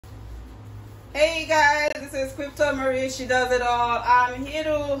Hey guys, this is Crypto Marie. She does it all. I'm here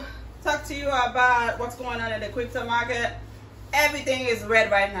to talk to you about what's going on in the crypto market. Everything is red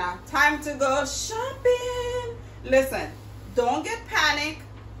right now. Time to go shopping. Listen, don't get panicked.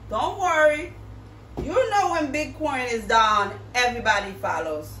 Don't worry. You know when Bitcoin is down, everybody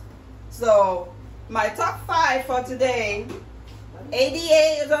follows. So my top 5 for today.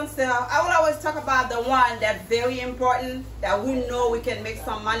 ADA is on sale. I will always talk about the one that's very important that we know we can make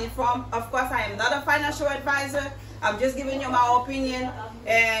some money from. Of course, I am not a financial advisor. I'm just giving you my opinion.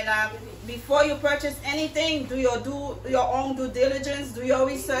 And before you purchase anything, do your own due diligence, do your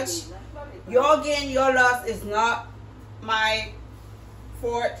research. Your gain, your loss is not my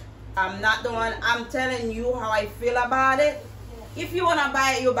fault. I'm not the one. I'm telling you how I feel about it. If you want to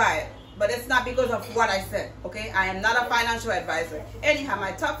buy it, you buy it. But it's not because of what I said, okay? I am not a financial advisor. Anyhow,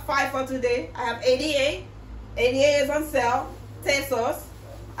 my top 5 for today, I have ADA. ADA is on sale. Tezos.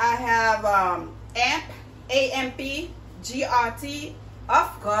 I have AMP, AMP, GRT.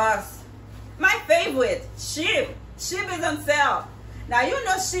 Of course. My favorite, SHIB. SHIB is on sale. Now, you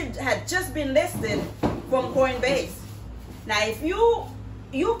know SHIB had just been listed from Coinbase. Now, if you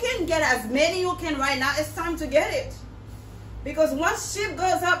can get as many you can right now, it's time to get it. Because once SHIB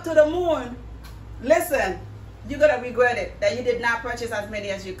goes up to the moon, listen, you're going to regret it that you did not purchase as many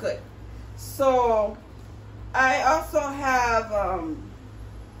as you could. So, I also have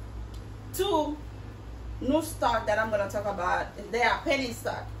 2 new stocks that I'm going to talk about. They are penny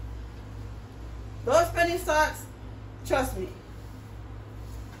stocks. Those penny stocks, trust me,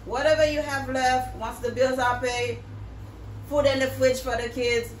 whatever you have left, once the bills are paid, food in the fridge for the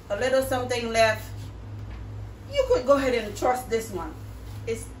kids, a little something left, you could go ahead and trust this one.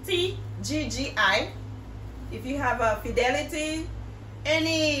 It's TGGI. If you have a Fidelity,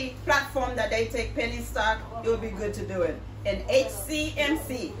 any platform that they take penny stock, you'll be good to do it. And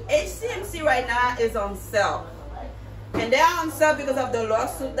HCMC. HCMC right now is on sale. And they're on sale because of the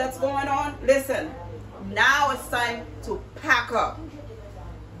lawsuit that's going on. Listen, now it's time to pack up.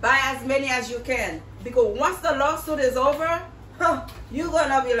 Buy as many as you can. Because once the lawsuit is over, you're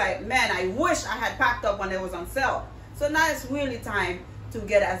gonna be like, man, I wish I had packed up when it was on sale. So now it's really time to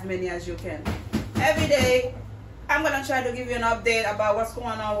get as many as you can. Every day, I'm gonna try to give you an update about what's going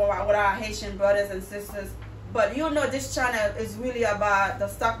on with our Haitian brothers and sisters. But you know this channel is really about the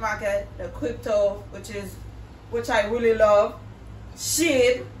stock market, the crypto, which I really love.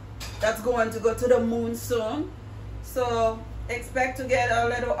 SHIB, that's going to go to the moon soon. So expect to get a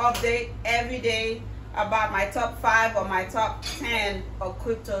little update every day about my top 5 or my top 10 of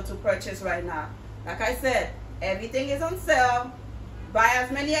crypto to purchase right now. Like I said, everything is on sale. Buy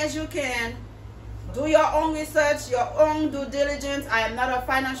as many as you can. Do your own research, your own due diligence. I am not a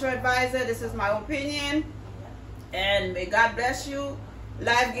financial advisor. This is my opinion. And may God bless you.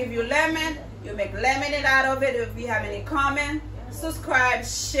 Life give you lemon. You make lemonade out of it. If you have any comment, subscribe,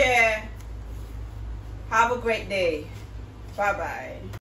 share. Have a great day. Bye-bye.